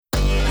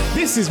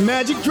This is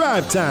Magic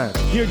Drive Time,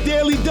 your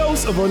daily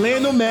dose of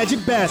Orlando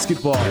Magic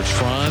basketball. Here's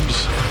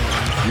Franz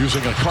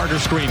using a Carter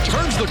screen,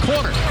 turns the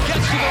corner, gets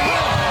to the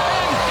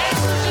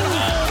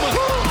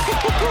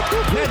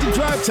rim, Magic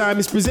Drive Time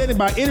is presented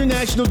by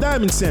International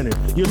Diamond Center,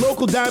 your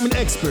local diamond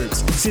experts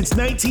since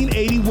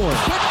 1981.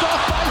 Picked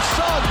off by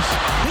Suggs.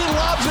 He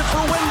lobs it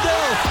for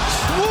Wendell,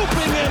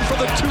 swooping in for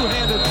the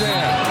two-handed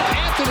jam.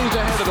 Anthony's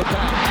ahead of the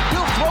pack.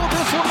 He'll throw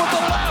this one with the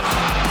left.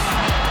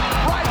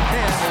 Right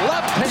hand,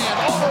 left hand,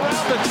 all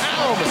around the town.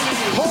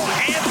 Cole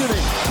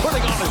Anthony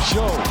putting on a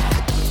show.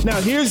 Now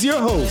here's your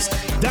host,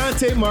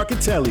 Dante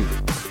Marchitelli.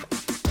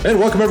 And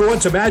welcome everyone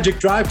to Magic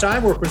Drive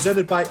Time. We're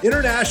presented by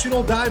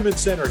International Diamond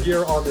Center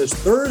here on this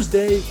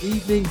Thursday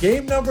evening.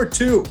 Game number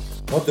 2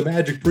 of the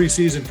Magic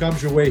preseason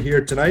comes your way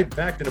here tonight. In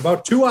fact, in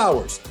about 2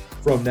 hours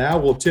from now,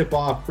 we'll tip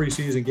off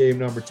preseason game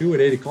number 2 at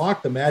 8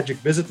 o'clock. The Magic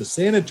visit the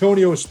San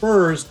Antonio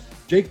Spurs.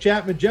 Jake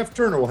Chapman, Jeff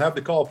Turner will have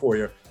the call for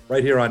you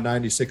right here on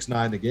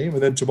 96.9 The Game.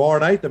 And then tomorrow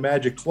night, the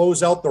Magic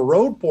close out the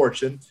road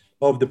portion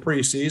of the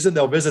preseason.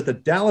 They'll visit the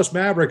Dallas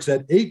Mavericks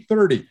at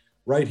 8:30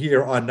 right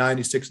here on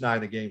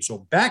 96.9 The Game. So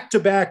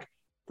back-to-back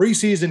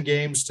preseason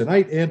games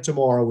tonight and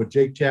tomorrow with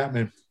Jake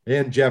Chapman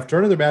and Jeff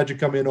Turner. The Magic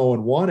come in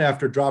 0-1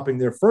 after dropping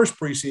their first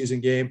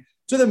preseason game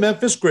to the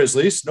Memphis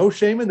Grizzlies. No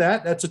shame in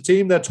that. That's a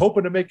team that's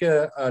hoping to make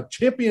a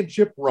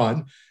championship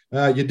run.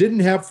 You didn't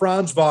have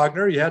Franz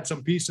Wagner. You had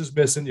some pieces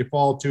missing. You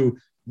fall to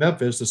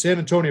Memphis. The San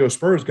Antonio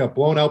Spurs got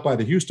blown out by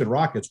the Houston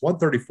Rockets,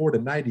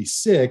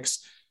 134-96.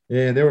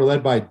 And they were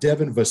led by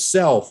Devin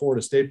Vassell,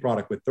 Florida State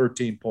product, with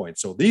 13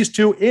 points. So these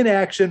two in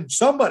action.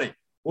 Somebody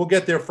will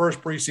get their first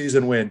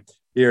preseason win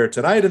here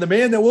tonight. And the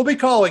man that will be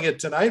calling it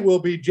tonight will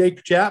be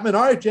Jake Chapman.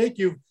 All right, Jake,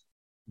 you've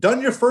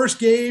done your first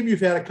game. You've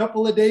had a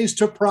couple of days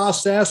to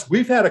process.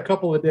 We've had a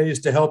couple of days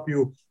to help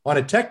you on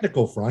a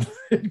technical front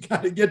and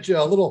kind of get you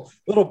a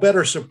little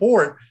better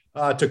support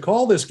to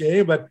call this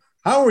game. But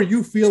how are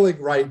you feeling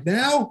right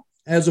now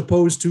as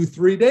opposed to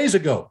 3 days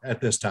ago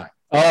at this time?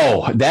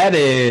 Oh, that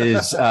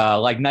is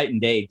like night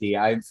and day, D.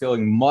 I'm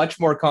feeling much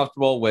more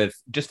comfortable with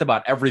just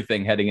about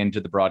everything heading into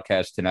the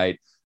broadcast tonight.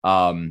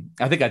 I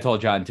think I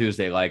told you on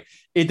Tuesday, like,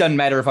 it doesn't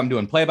matter if I'm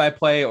doing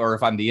play-by-play or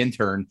if I'm the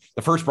intern.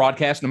 The first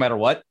broadcast, no matter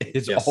what,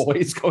 is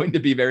always going to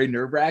be very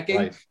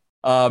nerve-wracking.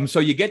 Right. So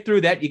you get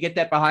through that, you get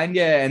that behind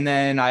you. And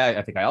then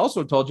I think I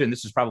also told you, and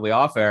this is probably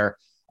off air,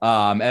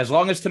 as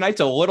long as tonight's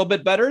a little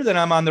bit better, then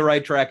I'm on the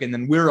right track. And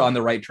then we're on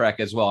the right track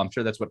as well. I'm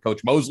sure that's what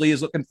Coach Mosley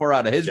is looking for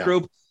out of his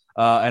group.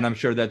 And I'm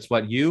sure that's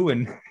what you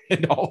and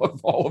all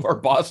of our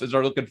bosses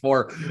are looking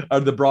for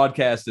on the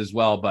broadcast as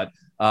well. But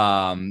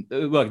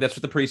look, that's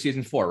what the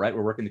preseason's for, right?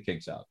 We're working the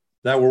kinks out.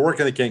 We're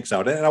working the kinks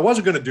out. And I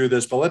wasn't going to do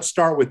this, but let's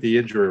start with the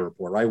injury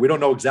report, right? We don't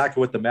know exactly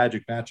what the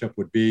Magic matchup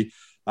would be.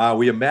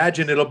 We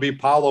imagine it'll be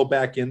Paolo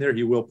back in there.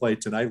 He will play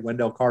tonight.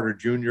 Wendell Carter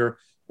Jr.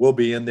 will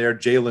be in there.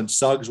 Jalen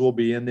Suggs will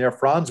be in there.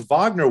 Franz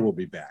Wagner will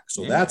be back.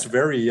 So that's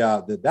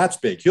that's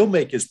big. He'll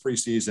make his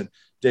preseason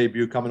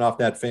debut coming off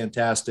that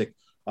fantastic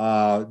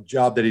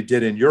job that he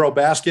did in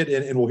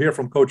Eurobasket. And we'll hear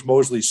from Coach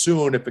Mosley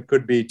soon if it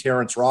could be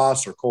Terrence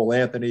Ross or Cole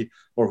Anthony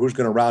or who's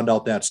going to round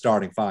out that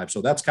starting five.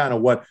 So that's kind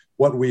of what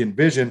we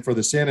envision for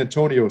the San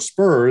Antonio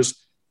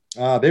Spurs.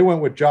 They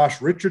went with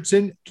Josh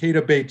Richardson,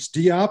 Keita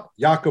Bates-Diop,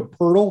 Jakob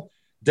Poeltl,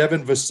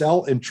 Devin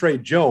Vassell, and Trey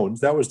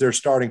Jones. That was their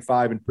starting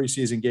five in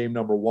preseason game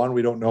number 1.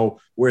 We don't know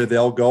where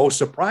they'll go.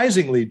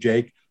 Surprisingly,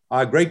 Jake,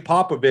 Greg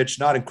Popovich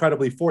not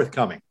incredibly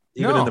forthcoming,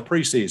 even in the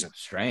preseason.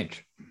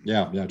 Strange.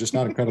 Yeah, just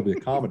not incredibly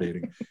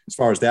accommodating as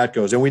far as that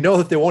goes. And we know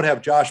that they won't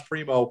have Josh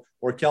Primo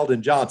or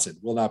Keldon Johnson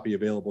will not be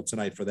available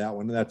tonight for that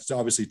one. And that's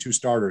obviously two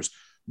starters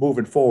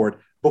moving forward.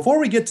 Before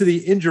we get to the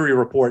injury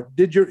report,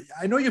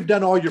 I know you've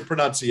done all your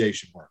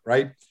pronunciation work,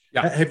 right?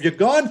 Yeah. Have you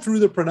gone through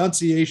the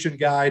pronunciation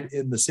guide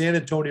in the San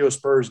Antonio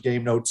Spurs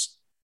game notes?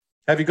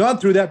 Have you gone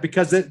through that?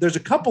 Because there's a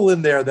couple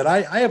in there that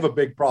I have a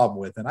big problem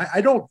with. And I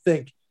don't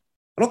think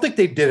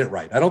they did it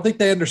right. I don't think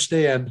they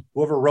understand,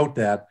 whoever wrote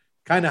that,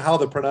 kind of how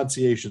the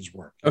pronunciations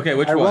work. Okay,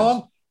 which one?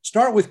 Wrong?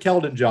 Start with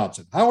Keldon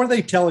Johnson. How are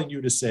they telling you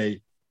to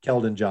say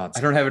Keldon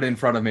Johnson? I don't have it in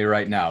front of me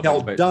right now.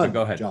 But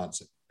go ahead.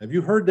 Johnson. Have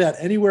you heard that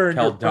anywhere in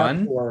your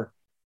prep? Or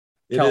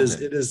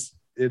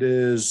it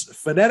is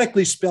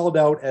phonetically spelled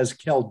out as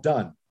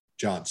Keldon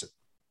Johnson.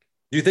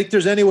 Do you think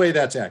there's any way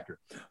that's accurate?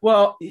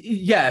 Well,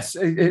 yes.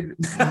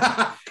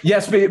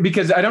 Yes,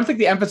 because I don't think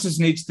the emphasis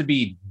needs to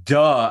be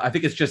duh. I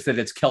think it's just that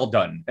it's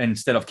Keldon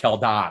instead of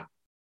Keldon.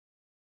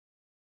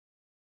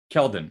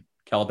 Keldon.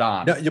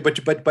 No,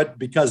 but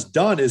because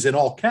done is in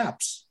all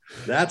caps,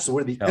 that's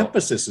where the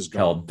emphasis is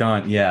going.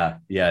 Keldon, yeah.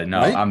 No,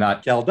 right? I'm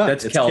not. Keldon.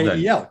 That's it's Keldon.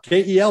 K-E-L.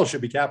 K-E-L should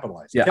be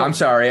capitalized. Yeah, Keldon. I'm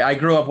sorry. I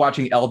grew up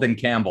watching Eldon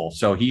Campbell,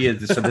 so he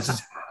is. So this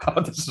is how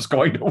this is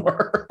going to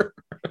work.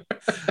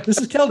 This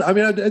is Keldon. I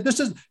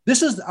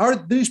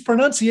mean, these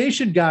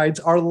pronunciation guides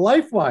are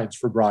lifelines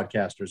for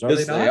broadcasters. Are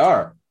yes, they not? They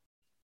are.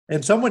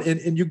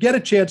 And you get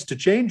a chance to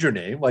change your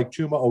name, like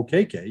Chuma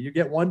Okeke. You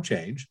get one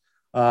change.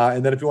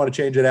 And then if you want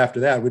to change it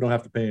after that, we don't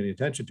have to pay any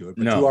attention to it.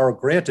 But you are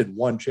granted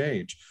one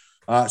change.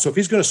 So if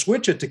he's going to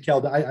switch it to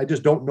Keldon, I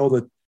just don't know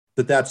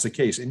that that's the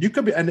case. And you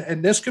could be,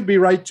 and this could be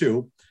right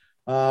too.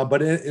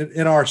 But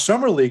in our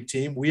summer league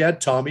team, we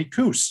had Tommy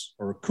Kuhse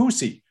or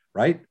Kusi,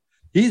 right?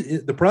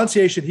 The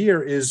pronunciation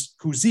here is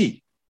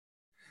Kuzi.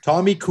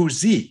 Tommy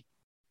Kuzi.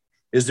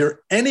 Is there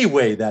any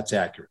way that's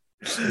accurate?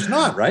 It's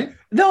not, right?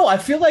 No, I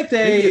feel like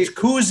Maybe it's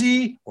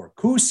Kuzi or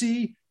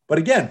Kusi. But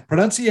again,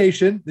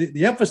 pronunciation,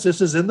 the emphasis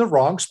is in the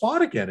wrong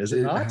spot again, is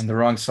it not? On the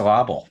wrong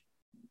syllable.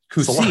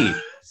 Kusi.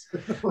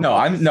 We're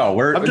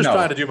I'm just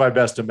trying to do my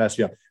best to mess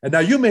you up. And now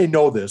you may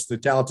know this, the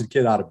talented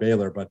kid out of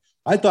Baylor, but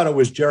I thought it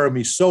was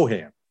Jeremy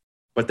Sohan,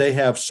 but they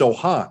have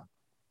Sohan.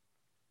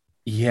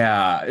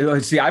 Yeah.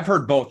 See, I've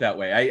heard both that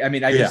way. I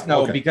mean, I just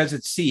know because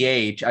it's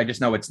CH, I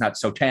just know it's not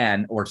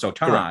Sotan or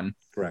Sotan.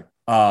 Correct.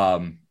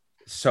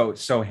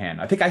 Sohan.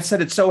 I think I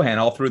said it's Sohan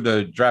all through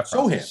the draft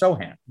process.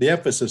 Sohan. The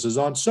emphasis is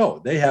on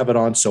They have it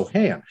on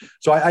Sohan.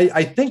 So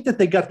I think that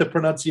they got the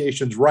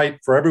pronunciations right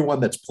for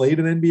everyone that's played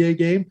an NBA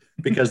game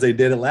because they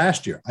did it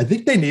last year. I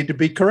think they need to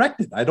be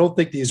corrected. I don't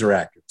think these are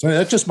accurate. So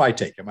that's just my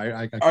take.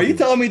 Are you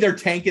telling me they're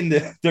tanking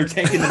the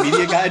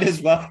media guide as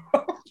well?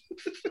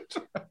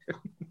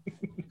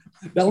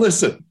 Now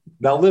listen.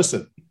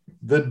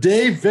 The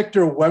day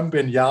Victor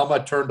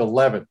Wembanyama turned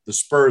 11, the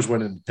Spurs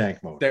went into tank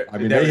mode.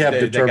 They have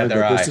determined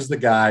that this is the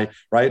guy,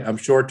 right? I'm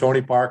sure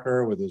Tony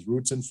Parker, with his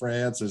roots in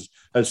France,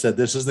 has said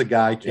this is the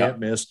guy, can't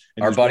miss.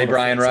 And our buddy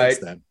Brian Wright.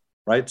 Then,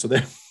 right? So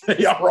they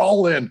are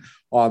all in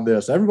on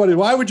this. Everybody,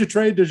 why would you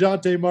trade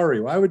DeJounte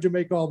Murray? Why would you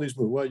make all these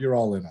moves? Well, you're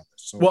all in on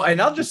this. So, well,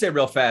 and I'll just say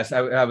real fast,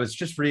 I was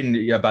just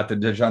reading about the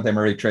DeJounte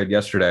Murray trade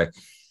yesterday.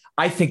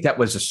 I think that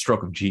was a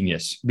stroke of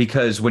genius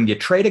because when you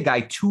trade a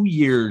guy 2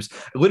 years,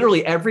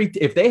 literally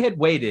if they had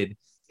waited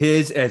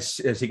as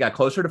he got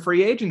closer to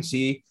free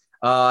agency,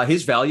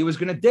 his value was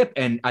going to dip.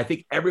 And I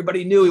think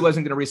everybody knew he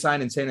wasn't going to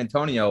resign in San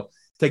Antonio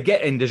and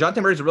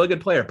DeJounte Murray is a really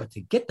good player, but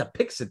to get the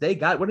picks that they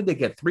got, what did they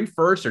get? 3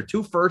 firsts or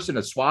 2 firsts in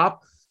a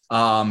swap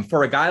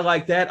for a guy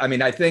like that? I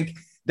mean, I think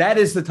that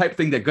is the type of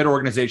thing that good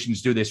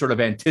organizations do. They sort of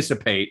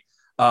anticipate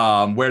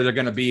where they're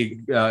going to be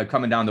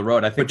coming down the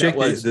road. I think Jake,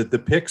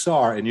 the picks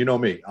are, and you know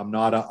me, I'm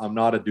not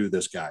a do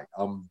this guy.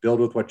 I'm build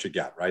with what you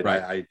got, right?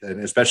 Right.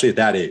 And especially at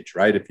that age,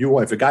 right? If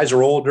the guys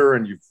are older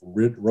and you've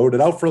rode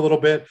it out for a little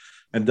bit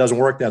and it doesn't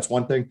work, that's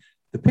one thing.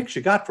 The picks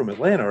you got from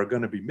Atlanta are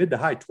going to be mid to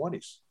high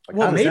 20s.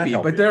 Well, maybe,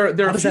 but they're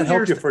how does that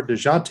help you for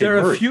DeJounte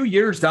Murray? They're a few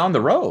years down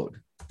the road.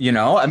 You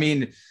know, I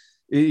mean,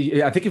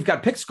 I think you've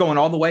got picks going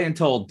all the way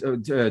until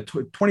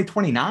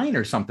 2029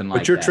 or something like that.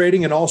 But you're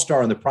trading an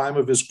all-star in the prime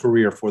of his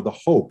career for the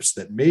hopes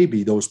that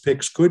maybe those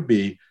picks could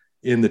be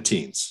in the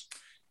teens.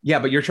 Yeah,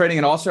 but you're trading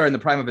an all-star in the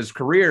prime of his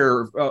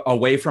career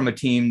away from a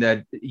team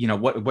that, you know,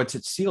 what's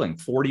its ceiling?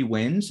 40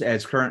 wins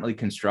as currently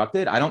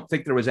constructed. I don't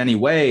think there was any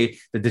way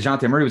that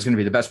DeJounte Murray was going to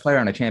be the best player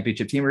on a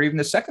championship team or even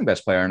the second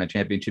best player on a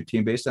championship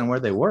team based on where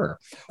they were.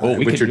 Oh,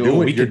 we could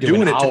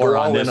do an hour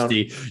on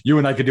this. You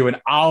and I could do an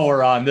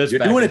hour on this.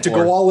 You're doing it to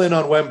go all in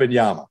on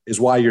Wembanyama is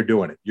why you're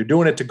doing it. You're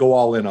doing it to go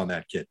all in on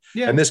that kid.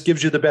 Yeah. And this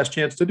gives you the best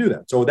chance to do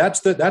that. So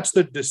that's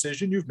the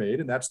decision you've made,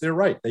 and that's their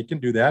right. They can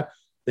do that.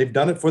 They've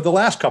done it for the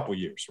last couple of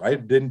years,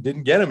 right?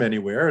 Didn't get him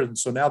anywhere. And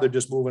so now they're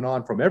just moving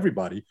on from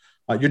everybody.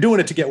 You're doing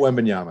it to get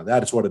Wembanyama.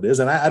 That is what it is.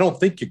 And I don't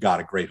think you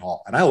got a great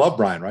haul. And I love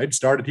Brian Wright. He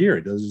started here.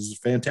 He does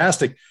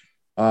fantastic.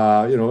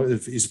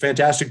 If he's a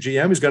fantastic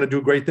GM, he's going to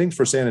do great things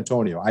for San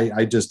Antonio.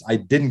 I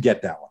didn't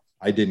get that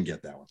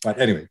one. But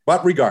anyway,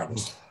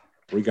 regardless,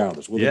 we'll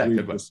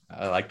agree.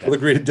 I like that. We'll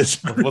agree to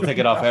disagree. We'll take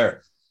it off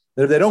air.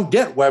 If they don't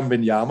get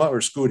Wembanyama or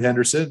Scoot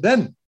Henderson,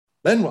 then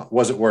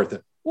was it worth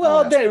it?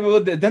 Well,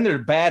 then they're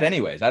bad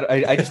anyways.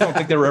 I just don't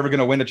think they were ever going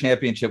to win a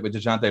championship with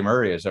DeJounte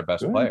Murray as their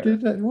best player.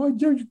 Well,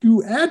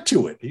 you add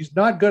to it. He's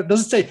not good. It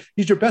doesn't say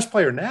he's your best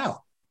player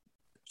now.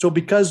 So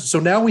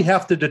now we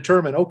have to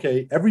determine,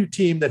 okay, every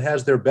team that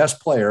has their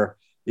best player,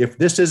 if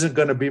this isn't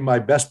going to be my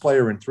best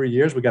player in 3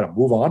 years, we got to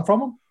move on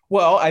from him.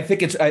 Well, I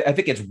think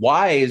it's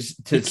wise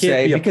to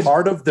say be a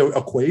part of the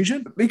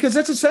equation because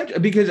that's essential.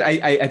 Because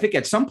I think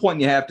at some point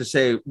you have to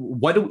say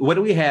what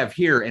do we have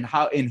here and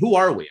who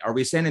are we? Are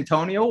we San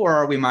Antonio or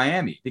are we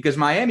Miami? Because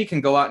Miami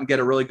can go out and get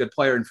a really good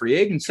player in free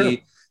agency.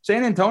 Sure.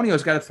 San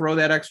Antonio's got to throw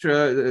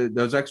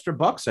those extra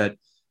bucks at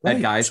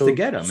guys to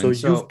get them. So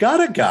you've got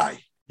a guy.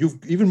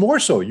 You've even more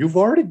so. You've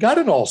already got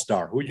an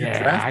all-star who you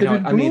drafted.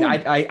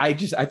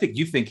 I think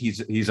you think he's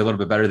a little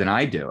bit better than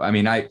I do. I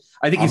mean, I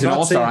think he's an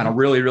all-star on a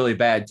really, really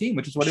bad team,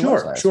 which is what he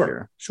was last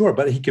year. Sure.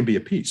 But he can be a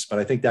piece. But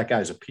I think that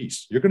guy's a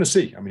piece. You're going to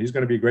see. I mean, he's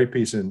going to be a great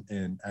piece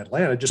in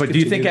Atlanta. But do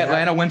you think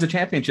Atlanta wins a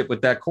championship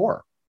with that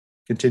core?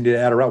 Continue to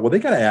add around. Well, they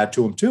got to add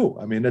to him too.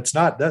 I mean,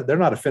 they're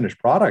not a finished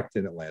product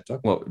in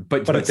Atlanta. Well,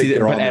 but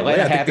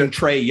Atlanta having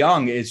Trae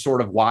Young is sort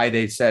of why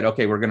they said,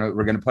 okay, we're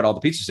gonna put all the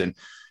pieces in.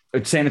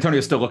 San Antonio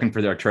is still looking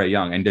for their Trae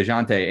Young, and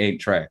DeJounte ain't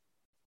Trae.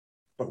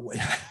 But wait,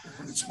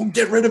 so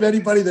get rid of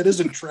anybody that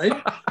isn't Trae.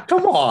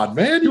 Come on,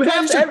 man! You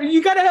got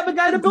to have a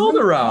guy to build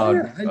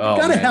around. You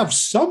got to have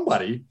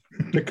somebody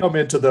to come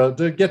into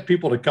to get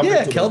people to come.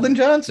 Yeah, Keldon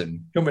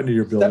Johnson come into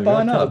your building. Step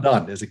on up.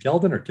 Keldon. Is it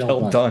Keldon or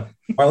Keldon? Keldon.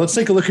 All right, let's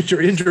take a look at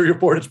your injury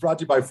report. It's brought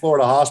to you by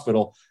Florida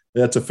Hospital.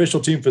 That's official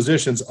team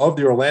physicians of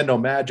the Orlando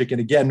Magic. And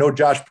again, no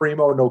Josh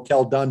Primo, no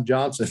Keldon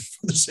Johnson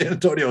for the San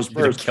Antonio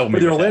Spurs. For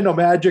the Orlando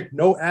Magic,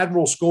 no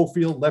Admiral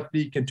Schofield, left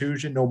knee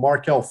contusion, no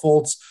Markelle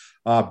Fultz,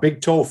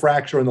 big toe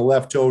fracture in the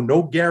left toe,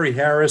 no Gary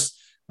Harris,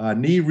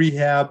 knee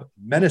rehab,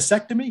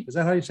 meniscectomy. Is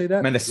that how you say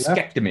that?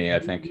 Meniscectomy, I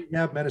think.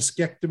 Rehab,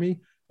 meniscectomy.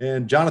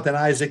 And Jonathan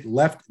Isaac,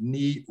 left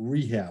knee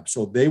rehab.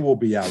 So they will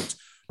be out.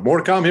 More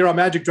to come here on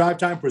Magic Drive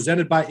Time,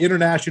 presented by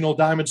International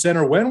Diamond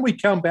Center. When we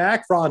come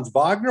back, Franz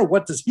Wagner,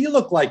 what does he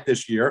look like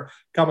this year,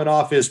 coming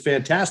off his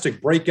fantastic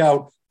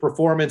breakout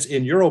performance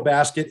in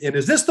Eurobasket? And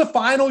is this the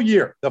final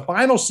year, the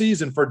final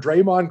season for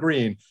Draymond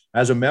Green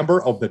as a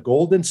member of the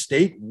Golden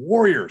State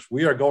Warriors?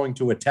 We are going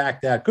to attack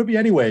that. Could be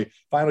anyway,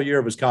 final year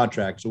of his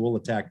contract, so we'll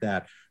attack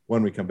that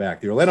when we come back.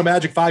 The Orlando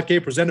Magic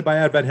 5K presented by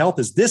Advent Health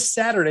is this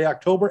Saturday,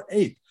 October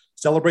 8th.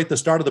 Celebrate the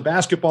start of the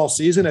basketball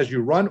season as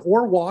you run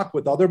or walk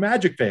with other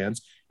Magic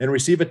fans and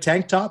receive a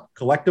tank top,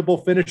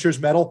 collectible finishers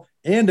medal,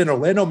 and an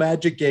Orlando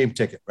Magic game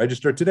ticket.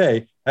 Register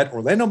today at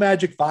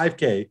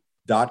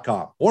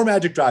OrlandoMagic5K.com. More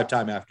Magic Drive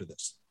Time after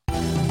this.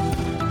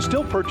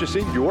 Still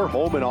purchasing your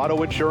home and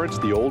auto insurance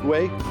the old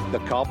way, the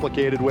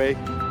complicated way?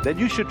 Then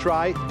you should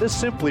try the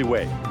Simply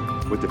way.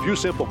 With a few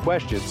simple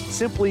questions,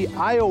 Simply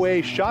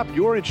IOA shop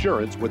your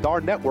insurance with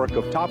our network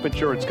of top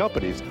insurance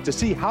companies to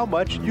see how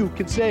much you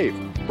can save.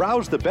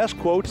 Browse the best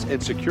quotes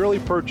and securely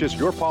purchase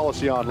your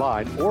policy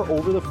online or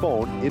over the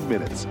phone in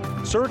minutes.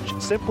 Search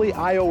Simply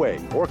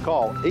IOA or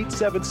call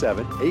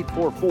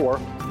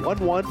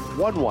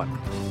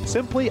 877-844-1111.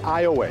 Simply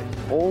IOA,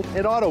 home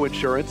and auto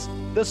insurance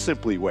the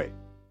Simply way.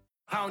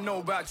 I don't know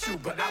about you,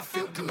 but I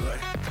feel good.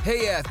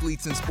 Hey,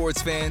 athletes and sports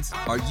fans,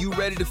 are you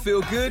ready to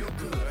feel good?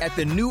 At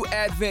the new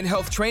Advent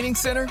Health Training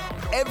Center,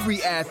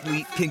 every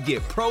athlete can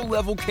get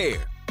pro-level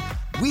care.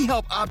 We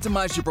help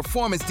optimize your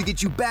performance to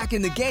get you back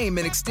in the game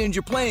and extend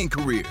your playing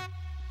career.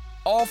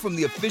 All from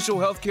the official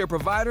healthcare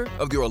provider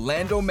of the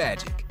Orlando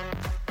Magic.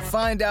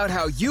 Find out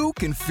how you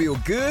can feel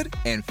good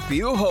and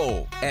feel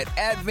whole at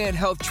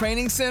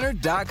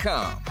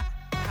AdventHealthTrainingCenter.com.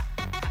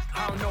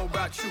 I don't know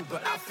about you,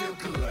 but I feel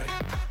good.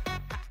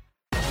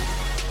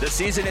 The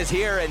season is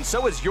here, and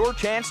so is your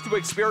chance to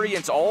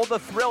experience all the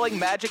thrilling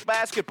Magic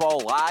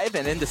basketball live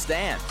and in the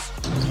stands.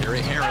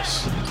 Gary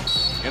Harris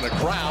in the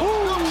crowd,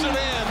 moves it in,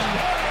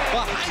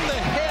 behind the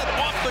head,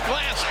 off the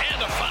glass,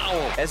 and a foul.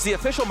 As the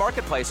official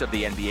marketplace of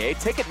the NBA,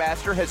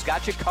 Ticketmaster has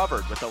got you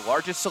covered with the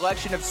largest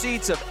selection of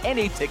seats of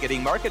any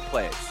ticketing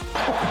marketplace.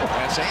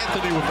 That's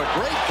Anthony with a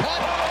great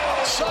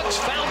cut. Suggs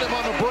found him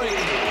on a break.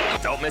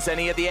 Don't miss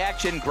any of the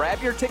action.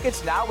 Grab your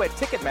tickets now at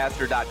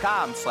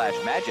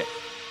Ticketmaster.com/magic.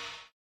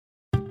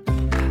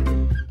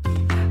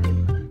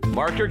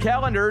 Mark your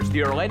calendars.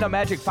 The Orlando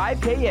Magic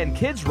 5K and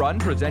Kids Run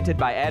presented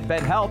by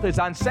Advent Health is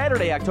on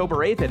Saturday, October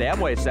 8th at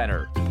Amway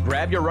Center.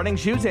 Grab your running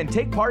shoes and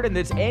take part in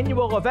this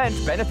annual event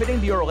benefiting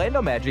the Orlando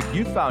Magic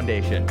Youth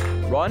Foundation.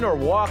 Run or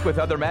walk with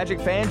other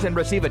Magic fans and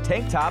receive a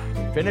tank top,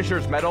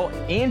 finisher's medal,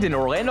 and an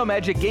Orlando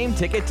Magic game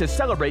ticket to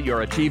celebrate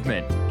your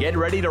achievement. Get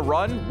ready to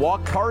run,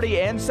 walk,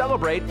 party, and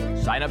celebrate.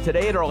 Sign up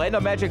today at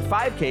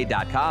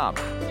OrlandoMagic5K.com.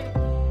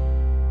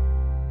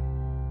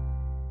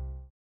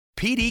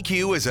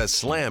 PDQ is a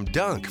slam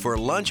dunk for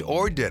lunch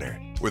or dinner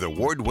with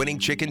award-winning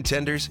chicken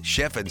tenders,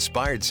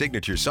 chef-inspired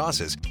signature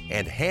sauces,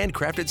 and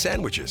handcrafted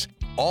sandwiches,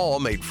 all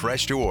made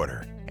fresh to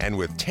order. And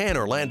with 10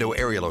 Orlando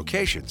area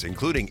locations,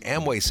 including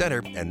Amway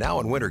Center and now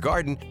in Winter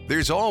Garden,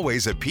 there's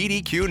always a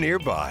PDQ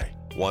nearby.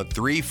 Want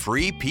 3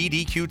 free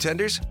PDQ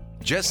tenders?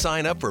 Just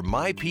sign up for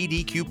My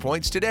PDQ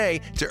Points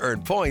today to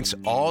earn points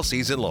all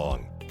season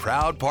long.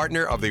 Proud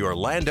partner of the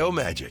Orlando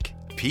Magic.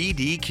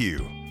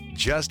 PDQ,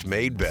 just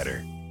made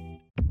better.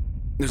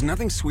 There's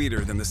nothing sweeter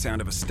than the sound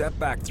of a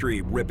step-back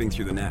three ripping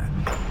through the net.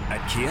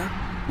 At Kia,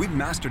 we've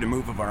mastered a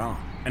move of our own,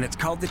 and it's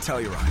called the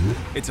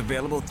Telluride. Its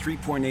available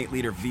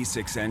 3.8-liter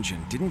V6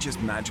 engine didn't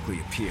just magically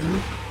appear.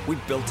 We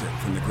built it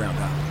from the ground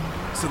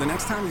up. So the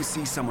next time you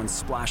see someone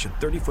splash a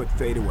 30-foot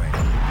fadeaway,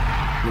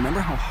 remember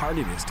how hard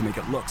it is to make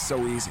it look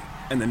so easy.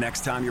 And the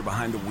next time you're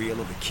behind the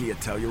wheel of the Kia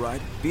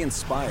Telluride, be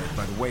inspired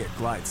by the way it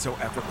glides so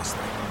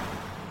effortlessly.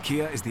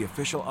 Kia is the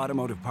official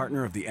automotive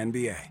partner of the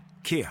NBA.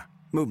 Kia,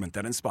 movement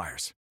that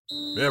inspires.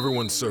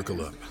 Everyone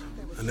circle up.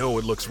 I know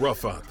it looks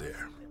rough out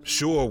there.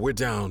 Sure, we're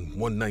down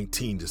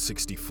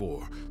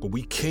 119-64, but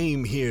we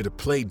came here to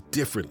play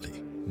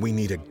differently. We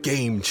need a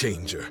game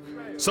changer.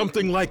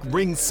 Something like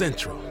Ring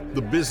Central,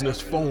 the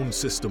business phone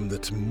system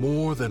that's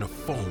more than a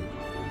phone.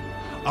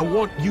 I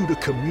want you to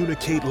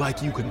communicate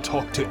like you can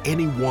talk to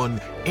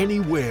anyone,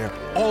 anywhere,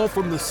 all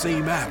from the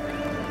same app.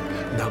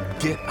 Now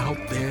get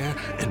out there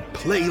and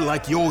play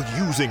like you're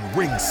using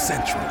Ring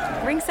Central.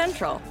 Ring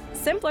Central.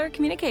 Simpler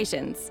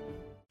communications.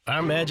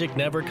 Our Magic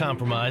never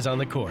compromise on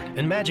the court,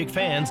 and Magic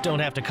fans don't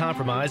have to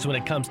compromise when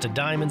it comes to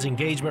diamonds,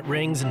 engagement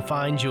rings, and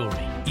fine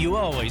jewelry. You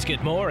always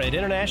get more at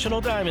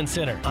International Diamond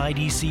Center.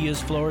 IDC is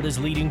Florida's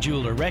leading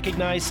jeweler,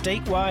 recognized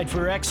statewide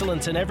for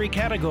excellence in every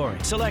category,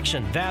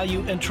 selection,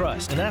 value, and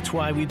trust. And that's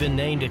why we've been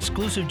named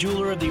exclusive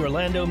jeweler of the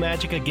Orlando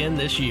Magic again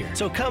this year.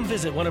 So come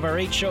visit one of our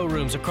 8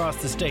 showrooms across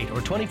the state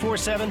or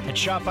 24/7 at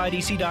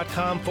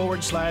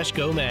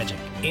shopidc.com/go Magic.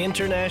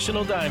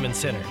 International Diamond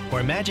Center,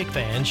 where Magic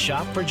fans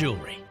shop for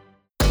jewelry.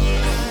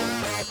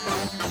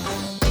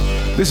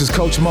 This is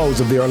Coach Mose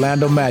of the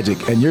Orlando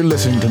Magic, and you're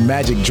listening to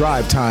Magic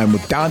Drive Time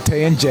with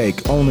Dante and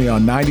Jake, only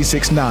on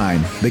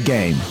 96.9 The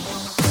Game.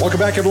 Welcome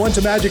back, everyone,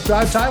 to Magic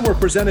Drive Time. We're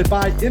presented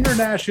by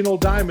International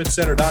Diamond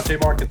Center. Dante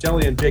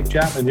Marcatelli and Jake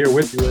Chapman here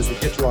with you as we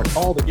get to our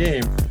Call the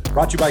Game.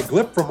 Brought to you by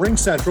Glip from Ring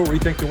Central.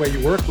 Rethink the way you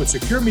work with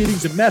secure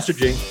meetings and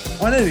messaging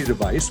on any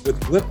device with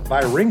Glip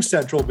by Ring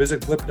Central.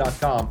 Visit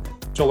glip.com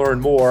to learn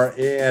more.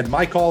 And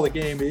my Call the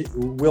Game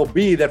will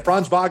be that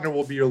Franz Wagner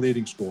will be your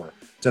leading scorer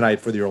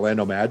tonight for the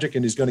Orlando Magic,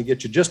 and he's going to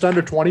get you just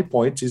under 20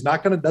 points. He's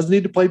doesn't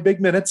need to play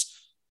big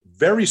minutes.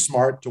 Very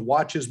smart to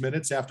watch his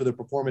minutes after the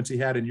performance he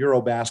had in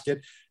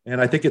Eurobasket. And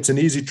I think it's an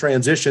easy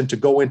transition to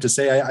go into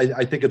say,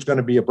 I think it's going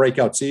to be a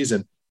breakout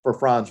season for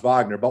Franz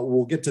Wagner, but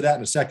we'll get to that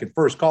in a second.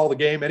 First, Call the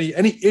Game.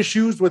 Any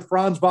issues with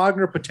Franz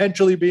Wagner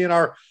potentially being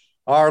our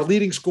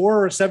leading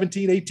scorer,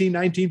 17, 18,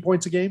 19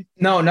 points a game?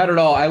 No, not at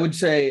all. I would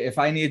say if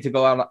I needed to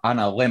go out on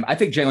a limb, I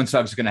think Jalen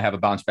Suggs is going to have a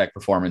bounce back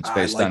performance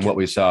based on what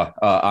we saw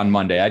on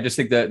Monday. I just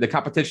think the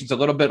competition's a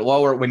little bit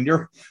lower when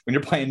you're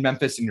playing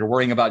Memphis and you're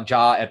worrying about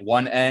Ja at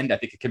one end. I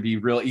think it can be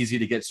real easy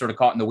to get sort of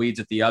caught in the weeds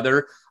at the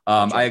other.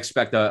 I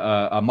expect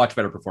a much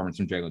better performance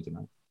from Jalen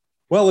tonight.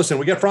 Well, listen,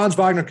 we got Franz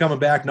Wagner coming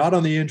back, not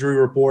on the injury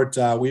report.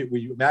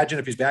 We imagine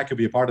if he's back, he'll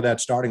be a part of that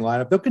starting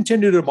lineup. They'll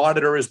continue to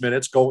monitor his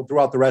minutes going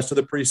throughout the rest of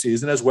the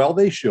preseason, as well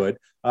they should.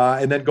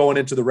 And then going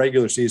into the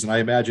regular season, I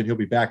imagine he'll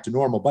be back to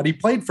normal. But he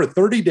played for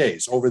 30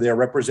 days over there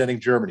representing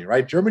Germany,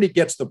 right? Germany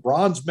gets the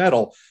bronze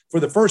medal for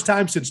the first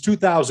time since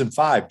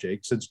 2005,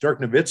 Jake, since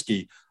Dirk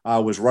Nowitzki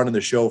was running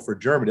the show for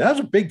Germany. That was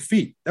a big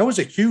feat. That was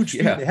a huge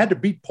feat. They had to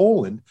beat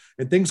Poland,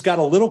 and things got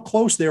a little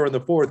close there in the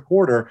fourth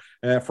quarter.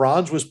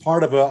 Franz was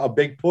part of a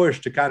big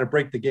push to kind of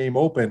break the game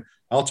open.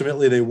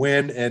 Ultimately, they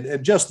win,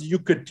 and just you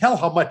could tell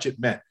how much it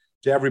meant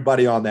to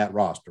everybody on that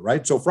roster,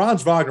 right? So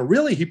Franz Wagner,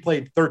 really, he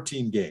played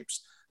 13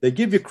 games. They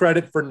give you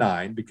credit for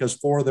 9 because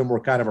 4 of them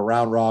were kind of a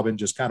round robin,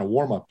 just kind of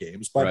warm-up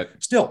games. But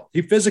still,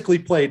 he physically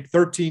played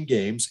 13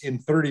 games in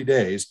 30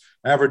 days,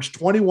 averaged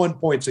 21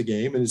 points a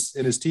game, and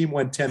his team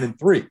went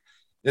 10-3.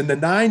 In the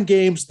 9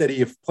 games that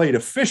he played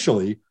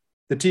officially,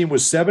 the team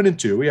was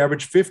 7-2. He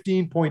averaged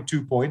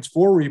 15.2 points,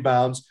 4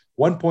 rebounds,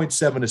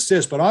 1.7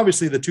 assists. But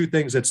obviously the 2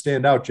 things that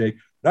stand out, Jake,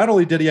 not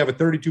only did he have a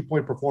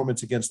 32-point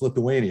performance against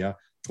Lithuania,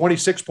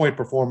 26-point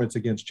performance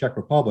against Czech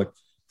Republic,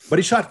 but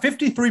he shot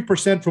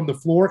 53% from the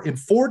floor and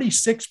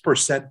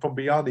 46% from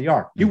beyond the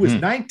arc. He was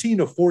 19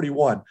 of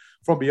 41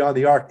 from beyond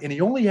the arc, and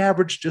he only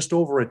averaged just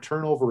over a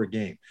turnover a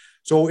game.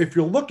 So if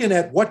you're looking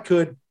at what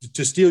could,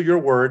 to steal your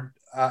word,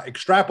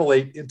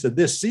 extrapolate into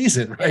this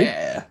season, right?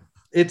 Yeah.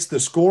 It's the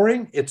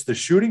scoring, it's the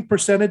shooting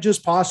percentages,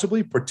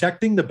 possibly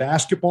protecting the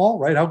basketball,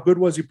 right? How good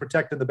was he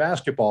protecting the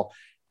basketball?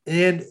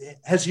 And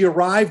has he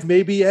arrived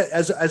maybe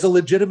as a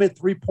legitimate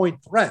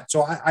 3-point threat?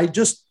 So I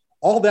just,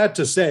 all that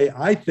to say,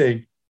 I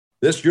think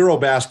this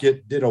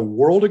Eurobasket did a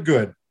world of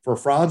good for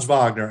Franz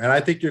Wagner, and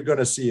I think you're going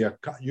to see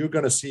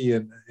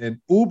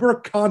an uber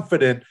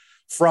confident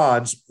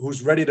Franz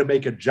who's ready to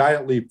make a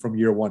giant leap from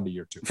year 1 to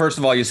year 2. First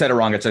of all, you said it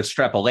wrong. It's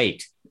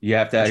extrapolate. You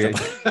have to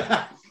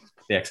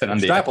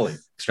extrapolate.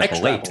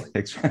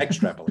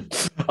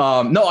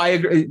 No, I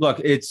agree.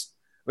 Look, I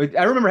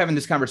remember having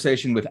this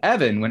conversation with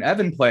Evan when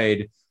Evan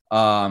played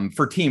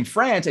for Team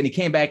France, and he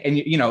came back,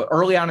 and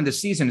early on in the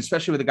season,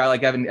 especially with a guy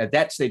like Evan at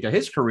that stage of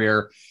his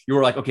career, you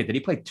were like, okay, did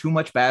he play too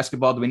much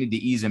basketball? Do we need to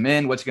ease him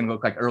in? What's it going to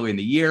look like early in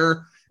the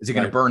year? Is he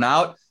going to burn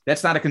out?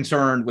 That's not a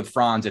concern with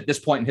Franz at this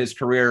point in his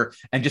career,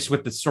 and just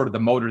with the sort of the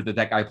motor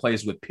that guy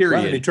plays with,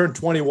 period. Right, he turned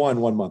 21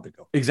 1 month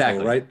ago.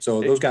 Exactly. So, right.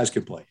 So those guys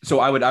can play. So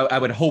I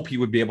would hope he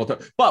would be able to.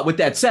 But with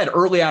that said,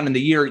 early on in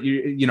the year,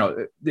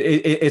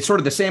 it's sort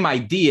of the same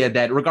idea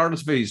that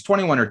regardless if he's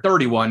 21 or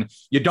 31,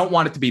 you don't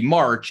want it to be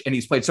March, and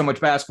he's played so much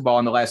basketball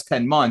in the last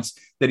 10 months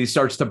that he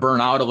starts to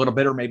burn out a little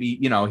bit, or maybe,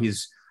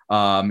 he's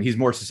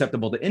more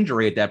susceptible to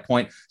injury at that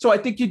point. So I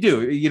think you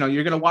do,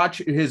 you're going to watch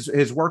his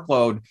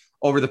workload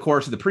over the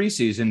course of the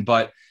preseason,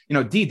 but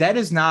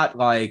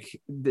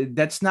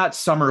that's not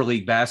summer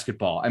league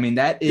basketball. I mean,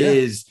 that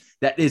is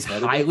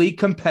highly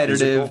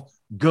competitive,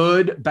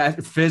 good,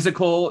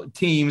 physical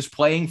teams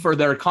playing for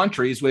their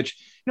countries, which,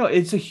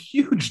 it's a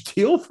huge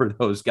deal for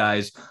those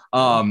guys.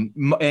 And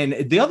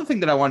the other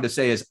thing that I wanted to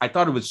say is I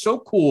thought it was so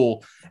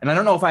cool. And I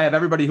don't know if I have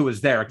everybody who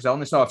was there because I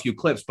only saw a few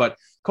clips, but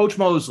Coach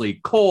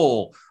Mosley,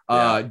 Cole,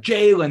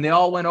 Jalen, they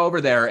all went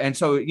over there. And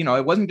so,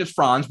 it wasn't just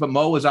Franz, but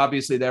Mo was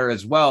obviously there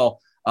as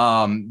well.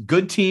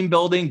 good team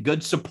building,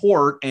 good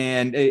support,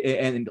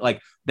 and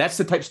like that's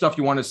the type of stuff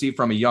you want to see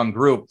from a young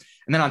group.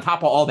 And then on top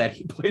of all that,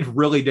 he played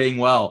really dang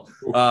well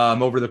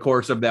over the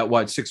course of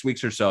that 6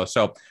 weeks or so.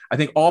 So I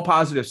think all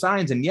positive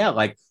signs. And yeah,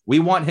 like we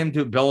want him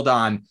to build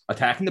on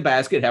attacking the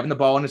basket, having the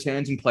ball in his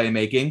hands and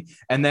playmaking,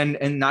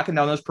 and knocking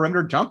down those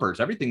perimeter jumpers.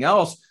 Everything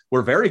else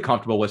we're very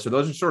comfortable with. So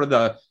those are sort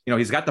of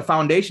he's got the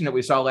foundation that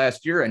we saw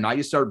last year, and now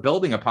you start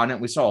building upon it.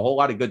 And we saw a whole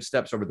lot of good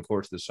steps over the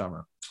course of the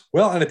summer.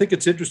 Well, and I think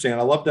it's interesting. And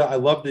I love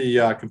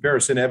the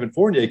comparison to Evan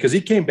Fournier, because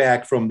he came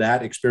back from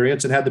that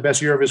experience and had the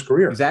best year of his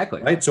career.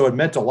 Exactly. Right. So it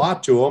meant a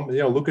lot to him.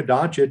 Luka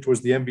Doncic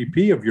was the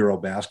MVP of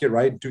Eurobasket,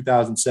 right, in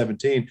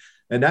 2017.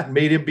 And that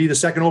made him be the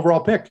second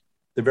overall pick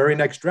the very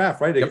next draft,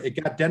 right? Yep.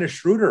 It got Dennis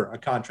Schroeder a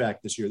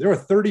contract this year. There are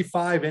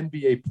 35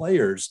 NBA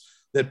players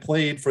that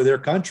played for their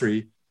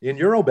country in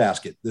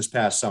Eurobasket this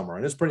past summer.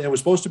 And it was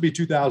supposed to be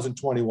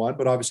 2021,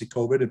 but obviously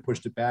COVID had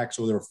pushed it back.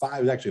 So there were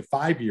it was actually a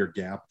 5-year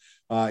gap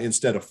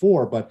instead of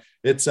 4, but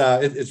it's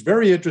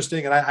very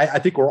interesting. And I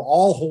think we're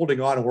all holding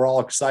on and we're all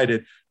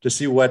excited to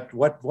see what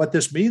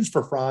this means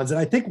for Franz. And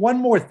I think one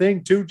more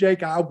thing too,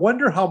 Jake, I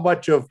wonder how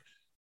much of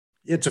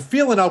it's a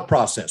feeling out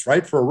process,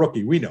 right? For a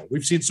rookie.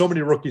 We've seen so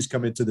many rookies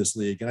come into this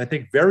league, and I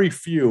think very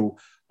few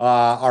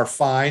are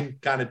fine.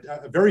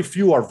 Very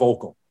few are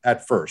vocal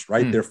at first,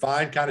 right? They're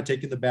fine kind of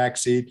taking the back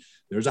seat.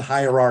 There's a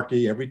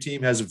hierarchy. Every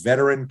team has a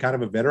veteran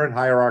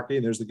hierarchy,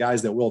 and there's the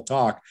guys that will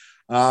talk.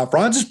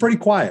 Franz is pretty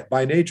quiet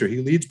by nature. He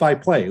leads by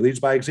play,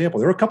 leads by example.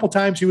 There were a couple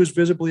times he was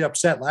visibly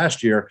upset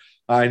last year,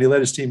 and he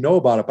let his team know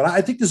about it. But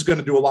I think this is going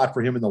to do a lot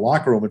for him in the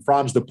locker room, and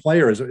Franz, the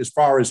player, as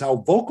far as how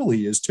vocal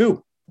he is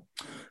too.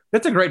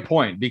 That's a great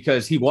point,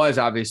 because he was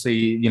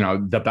obviously,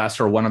 the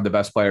best or one of the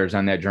best players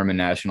on that German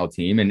national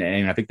team.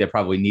 And I think they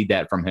probably need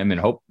that from him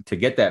and hope to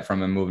get that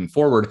from him moving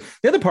forward.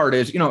 The other part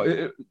is,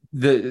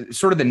 the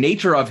sort of the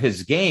nature of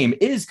his game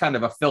is kind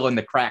of a fill in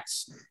the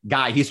cracks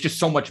guy. He's just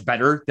so much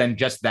better than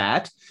just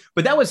that.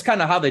 But that was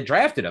kind of how they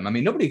drafted him. I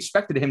mean, nobody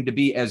expected him to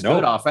be as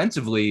good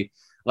offensively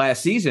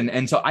last season.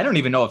 And so I don't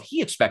even know if he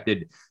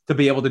expected to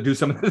be able to do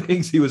some of the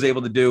things he was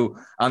able to do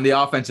on the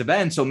offensive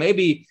end. So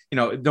maybe,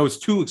 those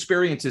two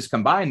experiences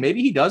combined,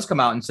 maybe he does come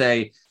out and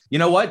say, you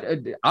know what,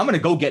 I'm going to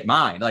go get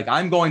mine. Like,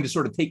 I'm going to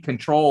sort of take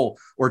control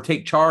or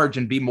take charge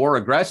and be more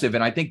aggressive.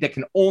 And I think that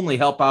can only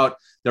help out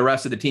the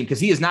rest of the team, because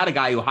he is not a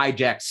guy who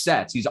hijacks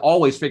sets. He's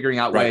always figuring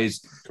out ways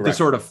to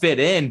sort of fit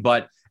in.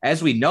 But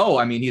as we know,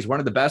 I mean, he's one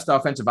of the best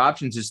offensive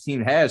options his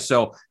team has.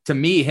 So to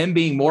me, him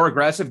being more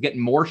aggressive,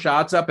 getting more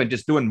shots up, and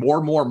just doing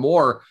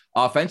more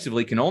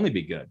offensively can only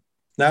be good.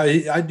 Now,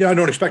 I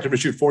don't expect him to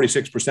shoot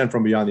 46%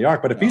 from beyond the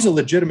arc, but if he's a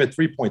legitimate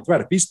three-point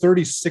threat, if he's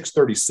 36,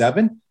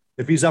 37,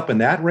 if he's up in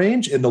that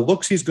range, and the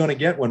looks he's going to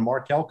get when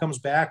Markelle comes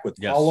back with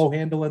Paulo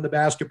handling the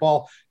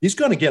basketball, he's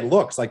going to get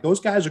looks. Like, those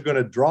guys are going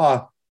to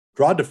draw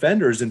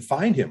defenders and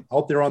find him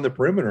out there on the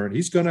perimeter. And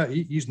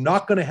he's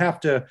not going to have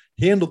to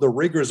handle the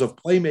rigors of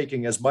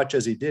playmaking as much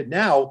as he did.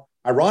 Now,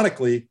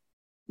 ironically,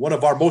 one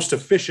of our most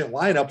efficient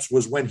lineups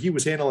was when he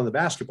was handling the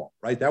basketball,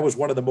 right? That was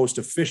one of the most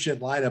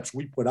efficient lineups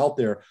we put out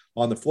there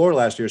on the floor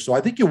last year. So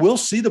I think you will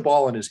see the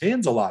ball in his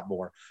hands a lot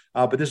more.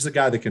 But this is a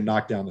guy that can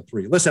knock down the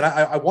three. Listen,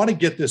 I want to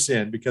get this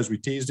in because we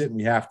teased it and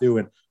we have to,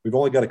 and we've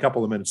only got a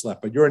couple of minutes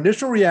left. But your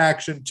initial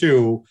reaction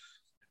to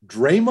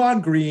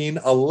Draymond Green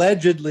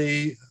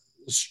allegedly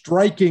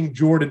striking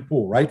Jordan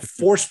Poole, right?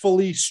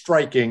 Forcefully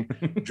striking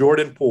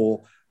Jordan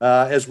Poole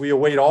as we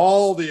await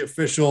all the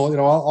official,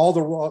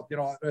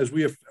 as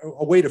we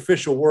await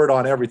official word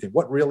on everything.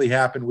 What really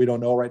happened, we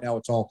don't know right now.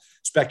 It's all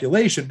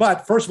speculation.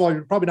 But first of all,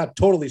 you're probably not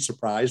totally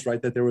surprised,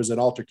 right, that there was an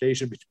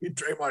altercation between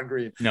Draymond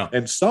Green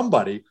and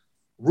somebody.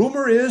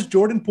 Rumor is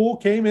Jordan Poole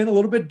came in a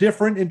little bit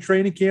different in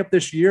training camp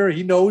this year.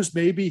 He knows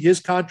maybe his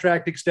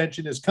contract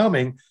extension is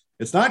coming.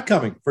 It's not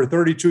coming for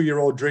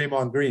 32-year-old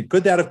Draymond Green.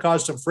 Could that have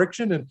caused some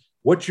friction? And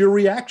what's your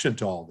reaction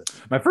to all this?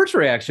 My first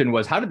reaction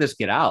was, how did this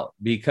get out?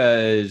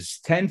 Because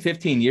 10,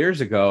 15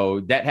 years ago,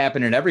 that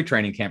happened in every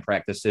training camp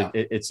practice,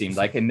 it seemed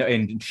like.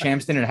 And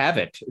Shams didn't have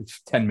it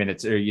 10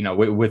 minutes, or,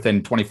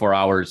 within 24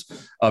 hours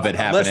of it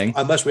happening.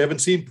 Unless we haven't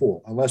seen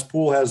Poole, unless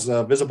Poole has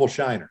a visible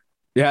shiner.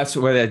 Yeah,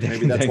 so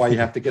maybe that's why you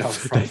have to get out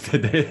front.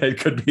 It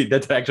could be.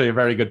 That's actually a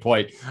very good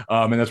point.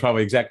 And that's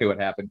probably exactly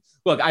what happened.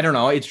 Look, I don't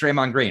know. It's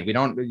Draymond Green.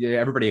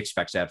 Everybody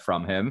expects that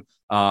from him.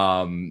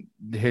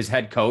 His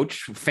head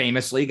coach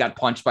famously got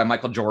punched by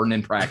Michael Jordan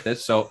in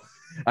practice. So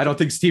I don't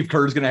think Steve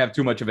Kerr is going to have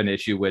too much of an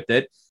issue with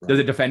it. Right. They're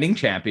the defending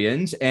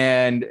champions.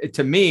 And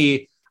to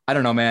me, I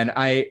don't know, man.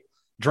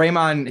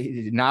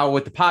 Draymond, now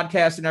with the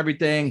podcast and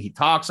everything, he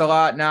talks a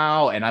lot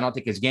now. And I don't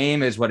think his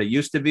game is what it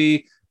used to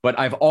be. But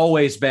I've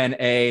always been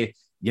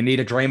you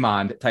need a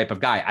Draymond type of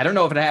guy. I don't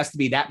know if it has to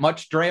be that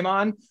much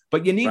Draymond,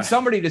 but you need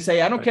somebody to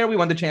say, I don't care. We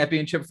won the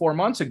championship 4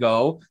 months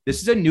ago.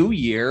 This is a new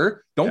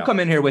year. Don't come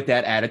in here with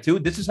that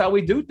attitude. This is how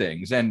we do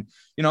things. And,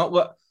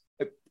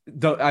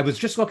 I was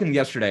just looking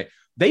yesterday.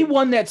 They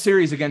won that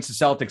series against the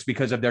Celtics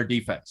because of their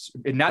defense,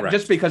 and not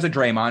just because of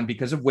Draymond,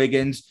 because of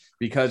Wiggins,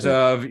 because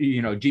of,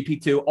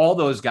 GP2, all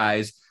those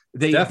guys.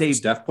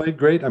 Steph played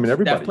great. I mean,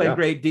 everybody. Steph played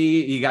great.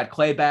 D. You got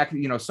Clay back,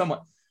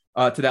 somewhat.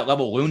 to that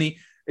level. Looney,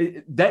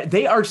 that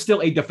they are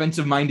still a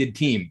defensive-minded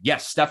team.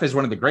 Yes, Steph is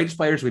one of the greatest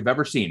players we've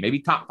ever seen, maybe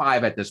top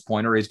 5 at this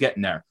point, or he's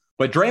getting there.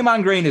 But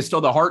Draymond Green is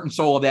still the heart and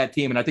soul of that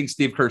team, and I think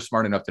Steve Kerr's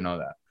smart enough to know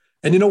that.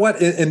 And you know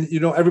what? And you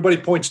know, everybody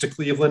points to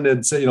Cleveland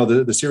and say, you know,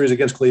 the series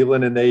against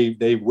Cleveland, and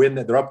they win.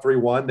 They're up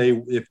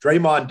 3-1. If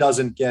Draymond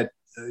doesn't get,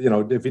 you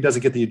know, if he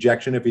doesn't get the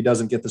ejection, if he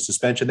doesn't get the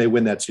suspension, they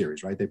win that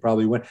series, right? They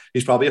probably win.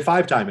 He's probably a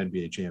 5-time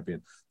NBA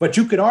champion. But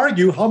you could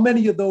argue how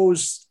many of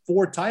those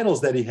 4 titles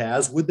that he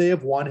has would they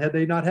have won had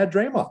they not had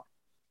Draymond,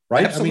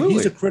 right? Absolutely. I mean,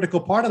 he's a critical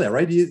part of that,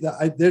 right?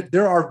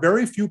 There are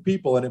very few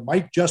people, and it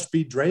might just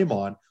be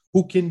Draymond,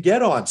 who can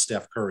get on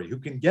Steph Curry, who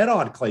can get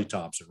on Klay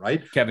Thompson,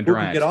 right? Kevin Durant.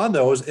 Durant. Who can get on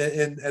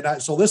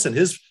those. So listen,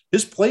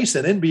 his place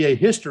in NBA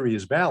history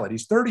is valid.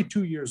 He's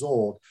 32 years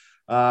old.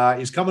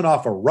 He's coming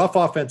off a rough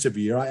offensive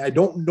year. I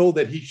don't know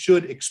that he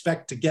should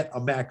expect to get a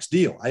max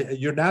deal.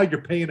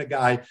 You're paying a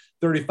guy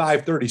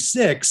 35,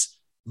 36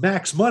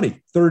 max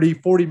money,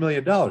 $30-40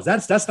 million.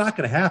 That's not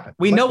going to happen.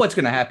 We know what's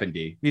going to happen,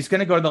 D. He's going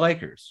to go to the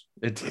Lakers.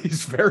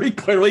 He's very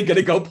clearly going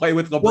to go play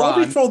with LeBron. Well,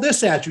 let me throw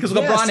this at you because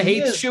LeBron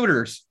hates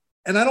shooters.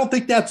 And I don't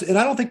think that's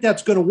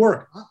going to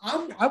work.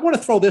 I want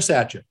to throw this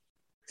at you.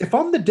 If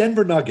I'm the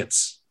Denver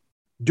Nuggets,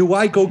 do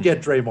I go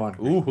get Draymond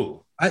Green?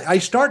 Ooh. I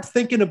start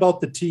thinking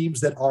about the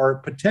teams that are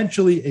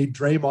potentially a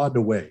Draymond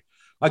away,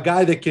 a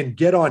guy that can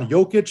get on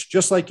Jokic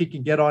just like he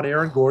can get on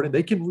Aaron Gordon.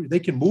 They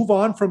can move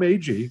on from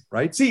AG,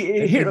 right?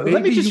 See, here,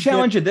 let me just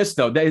challenge you this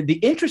though. The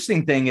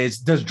interesting thing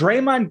is, if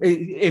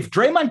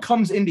Draymond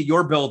comes into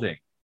your building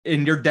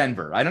in your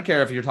Denver, I don't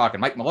care if you're talking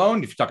Mike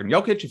Malone, if you're talking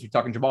Jokic, if you're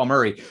talking Jamal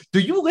Murray, do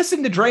you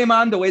listen to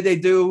Draymond the way they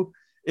do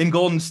in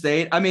Golden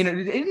State? I mean,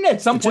 isn't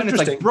at some point it's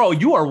like, bro,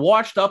 you are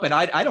washed up, and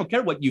I don't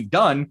care what you've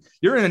done.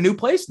 You're in a new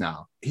place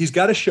now. He's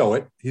got to show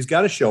it.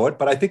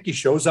 But I think he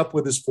shows up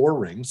with his 4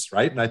 rings,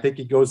 right? And I think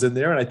he goes in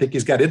there, and I think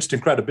he's got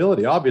instant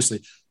credibility.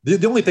 Obviously,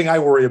 the only thing I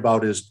worry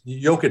about is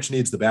Jokic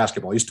needs the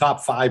basketball. He's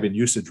top 5 in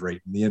usage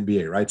rate in the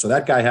NBA, right? So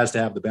that guy has to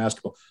have the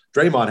basketball.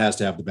 Draymond has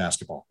to have the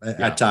basketball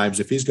at times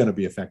if he's going to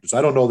be effective. So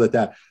I don't know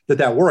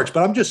that works,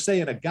 but I'm just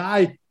saying a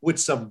guy with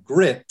some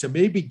grit to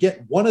maybe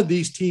get one of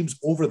these teams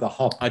over the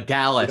hump. A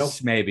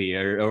Dallas, maybe,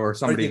 or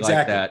somebody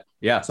like that.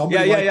 Yeah.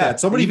 Somebody like that.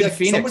 Somebody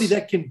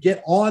that can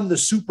get on the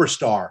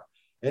superstar.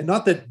 And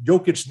not that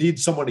Jokic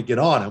needs someone to get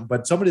on him,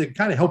 but somebody that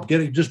kind of help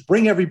just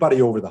bring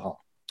everybody over the hump.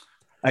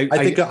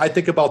 I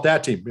think about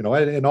that team, you know,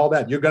 and all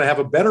that. You're going to have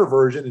a better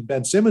version in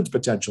Ben Simmons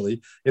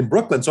potentially in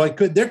Brooklyn. So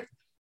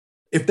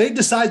if they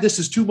decide this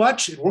is too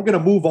much and we're going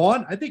to move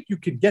on, I think you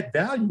can get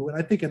value, and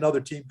I think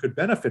another team could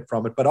benefit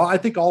from it. But I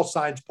think all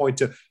signs point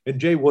to, and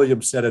Jay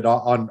Williams said it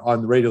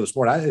on the radio this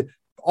morning,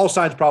 all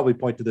signs probably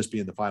point to this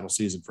being the final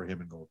season for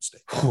him in Golden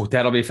State. Oh,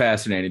 that'll be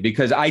fascinating,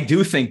 because I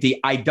do think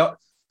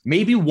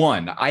maybe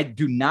one. I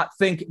do not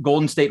think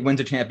Golden State wins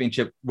a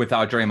championship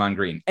without Draymond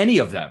Green. Any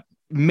of them.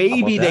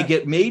 Maybe they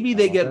get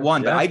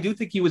one, but I do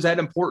think he was that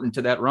important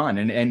to that run,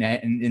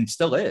 and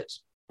still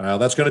is. Well,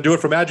 that's going to do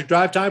it for Magic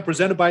Drive Time,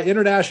 presented by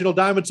International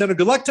Diamond Center.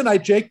 Good luck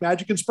tonight, Jake.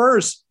 Magic and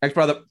Spurs. Thanks,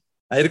 brother.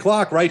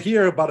 8:00 right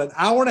here, about an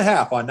hour and a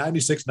half on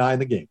 96.9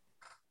 The Game.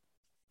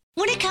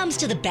 When it comes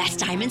to the best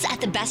diamonds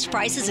at the best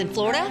prices in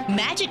Florida,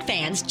 Magic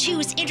fans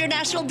choose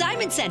International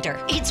Diamond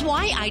Center. It's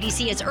why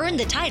IDC has earned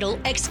the title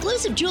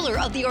exclusive jeweler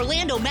of the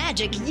Orlando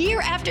Magic year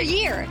after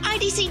year.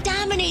 IDC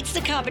dominates the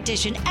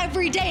competition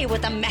every day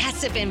with a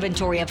massive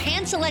inventory of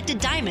hand-selected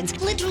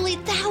diamonds, literally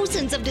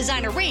thousands of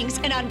designer rings,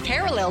 an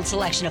unparalleled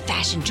selection of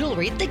fashion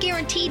jewelry, the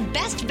guaranteed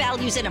best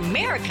values in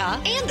America,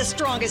 and the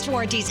strongest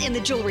warranties in the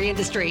jewelry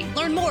industry.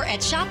 Learn more at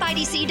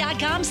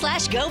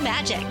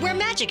shopidc.com/GoMagic, where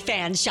Magic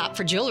fans shop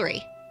for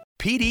jewelry.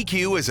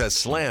 PDQ is a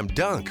slam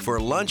dunk for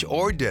lunch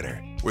or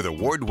dinner. With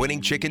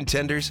award-winning chicken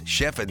tenders,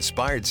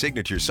 chef-inspired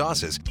signature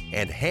sauces,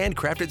 and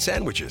handcrafted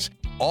sandwiches,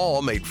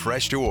 all made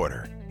fresh to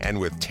order. And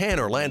with 10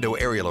 Orlando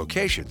area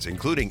locations,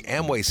 including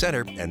Amway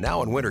Center and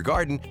now in Winter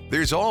Garden,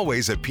 there's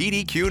always a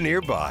PDQ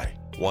nearby.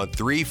 Want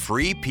 3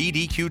 free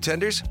PDQ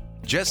tenders?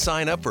 Just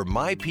sign up for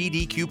My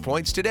PDQ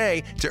Points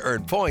today to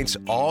earn points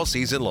all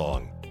season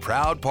long.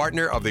 Proud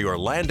partner of the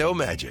Orlando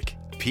Magic.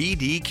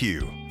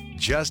 PDQ.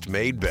 Just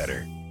made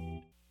better.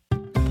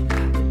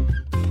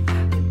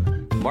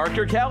 Mark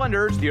your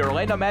calendars. The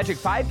Orlando Magic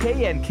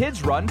 5K and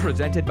Kids Run,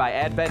 presented by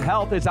Advent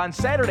Health, is on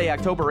Saturday,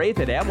 October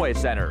 8th at Amway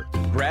Center.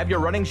 Grab your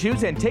running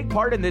shoes and take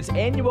part in this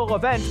annual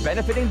event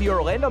benefiting the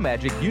Orlando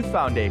Magic Youth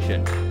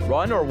Foundation.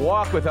 Run or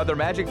walk with other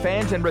Magic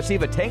fans and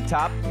receive a tank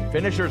top,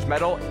 finisher's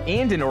medal,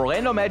 and an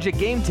Orlando Magic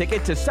game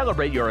ticket to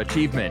celebrate your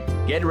achievement.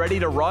 Get ready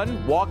to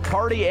run, walk,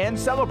 party, and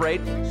celebrate.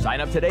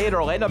 Sign up today at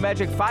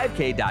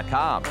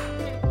OrlandoMagicSC5K.com.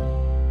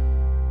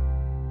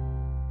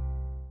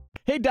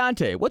 Hey,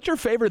 Dante, what's your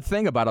favorite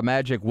thing about a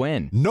Magic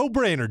win? No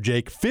brainer,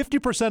 Jake.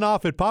 50%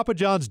 off at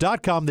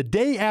papajohns.com the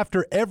day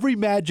after every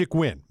Magic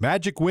win.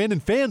 Magic win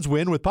and fans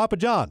win with Papa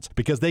John's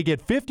because they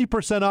get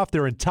 50% off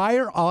their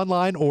entire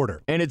online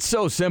order. And it's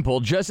so simple.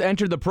 Just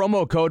enter the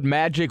promo code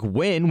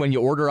MAGICWIN when you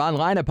order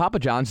online at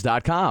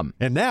papajohns.com.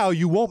 And now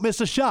you won't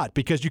miss a shot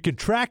because you can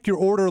track your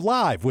order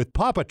live with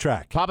Papa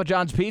Track. Papa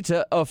John's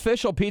Pizza,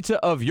 official pizza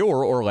of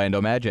your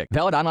Orlando Magic.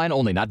 Valid online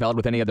only, not valid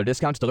with any other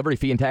discounts. Delivery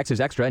fee and taxes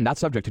extra and not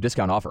subject to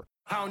discount offer.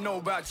 I don't know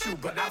about you,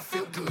 but I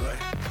feel good.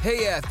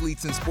 Hey,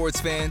 athletes and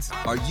sports fans,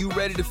 are you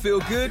ready to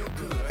feel good?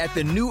 At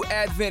the new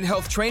Advent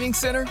Health Training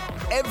Center,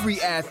 every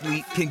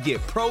athlete can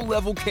get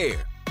pro-level care.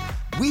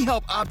 We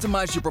help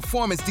optimize your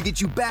performance to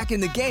get you back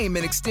in the game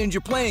and extend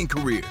your playing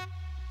career.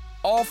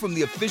 All from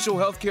the official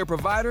healthcare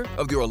provider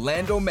of the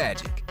Orlando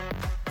Magic.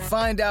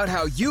 Find out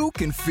how you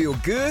can feel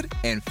good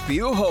and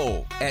feel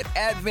whole at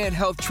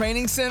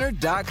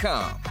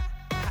AdventHealthTrainingCenter.com.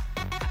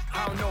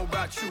 I don't know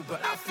about you,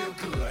 but I feel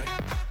good.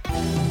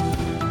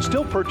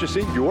 Still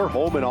purchasing your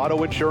home and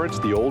auto insurance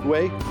the old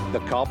way, the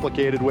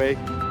complicated way?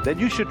 Then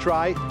you should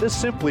try the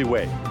Simply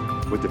way.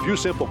 With a few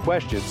simple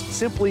questions,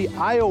 simply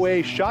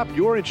IOA shop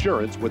your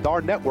insurance with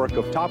our network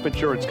of top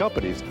insurance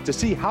companies to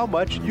see how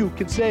much you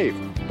can save.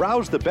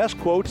 Browse the best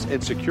quotes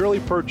and securely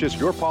purchase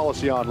your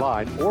policy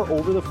online or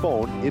over the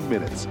phone in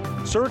minutes.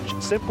 Search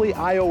Simply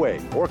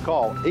IOA or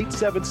call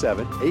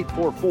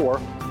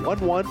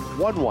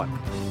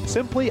 877-844-1111.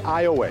 Simply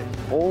IOA,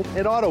 home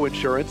and auto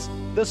insurance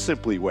the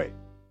Simply way.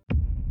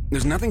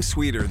 There's nothing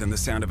sweeter than the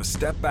sound of a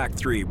step-back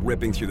three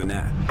ripping through the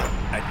net.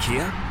 At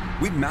Kia,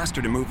 we've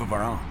mastered a move of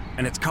our own,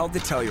 and it's called the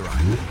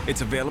Telluride.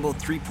 Its available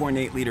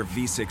 3.8-liter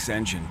V6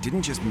 engine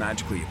didn't just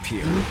magically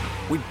appear.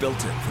 We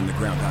built it from the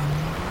ground up.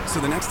 So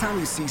the next time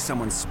you see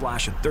someone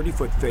splash a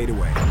 30-foot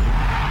fadeaway,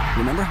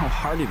 remember how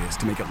hard it is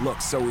to make it look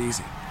so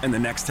easy. And the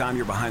next time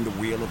you're behind the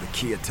wheel of the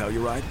Kia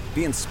Telluride,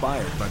 be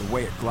inspired by the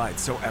way it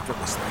glides so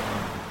effortlessly.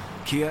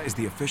 Kia is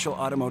the official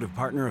automotive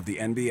partner of the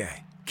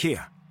NBA.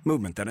 Kia,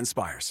 movement that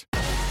inspires.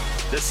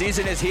 The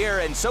season is here,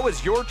 and so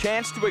is your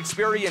chance to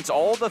experience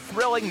all the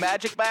thrilling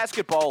Magic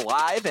basketball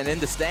live and in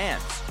the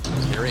stands.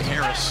 Gary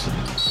Harris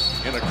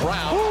in the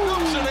crowd,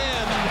 moves it in,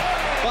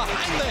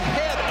 behind the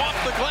head, off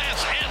the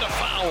glass, and a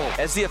foul.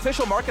 As the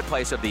official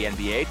marketplace of the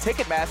NBA,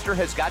 Ticketmaster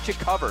has got you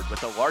covered with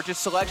the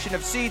largest selection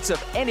of seats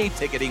of any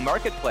ticketing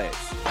marketplace.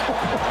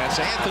 That's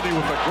Anthony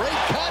with a great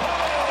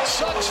cut.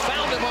 Suggs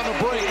found him on a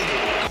break.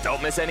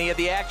 Don't miss any of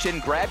the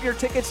action. Grab your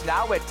tickets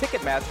now at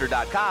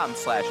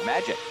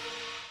Ticketmaster.com/magic.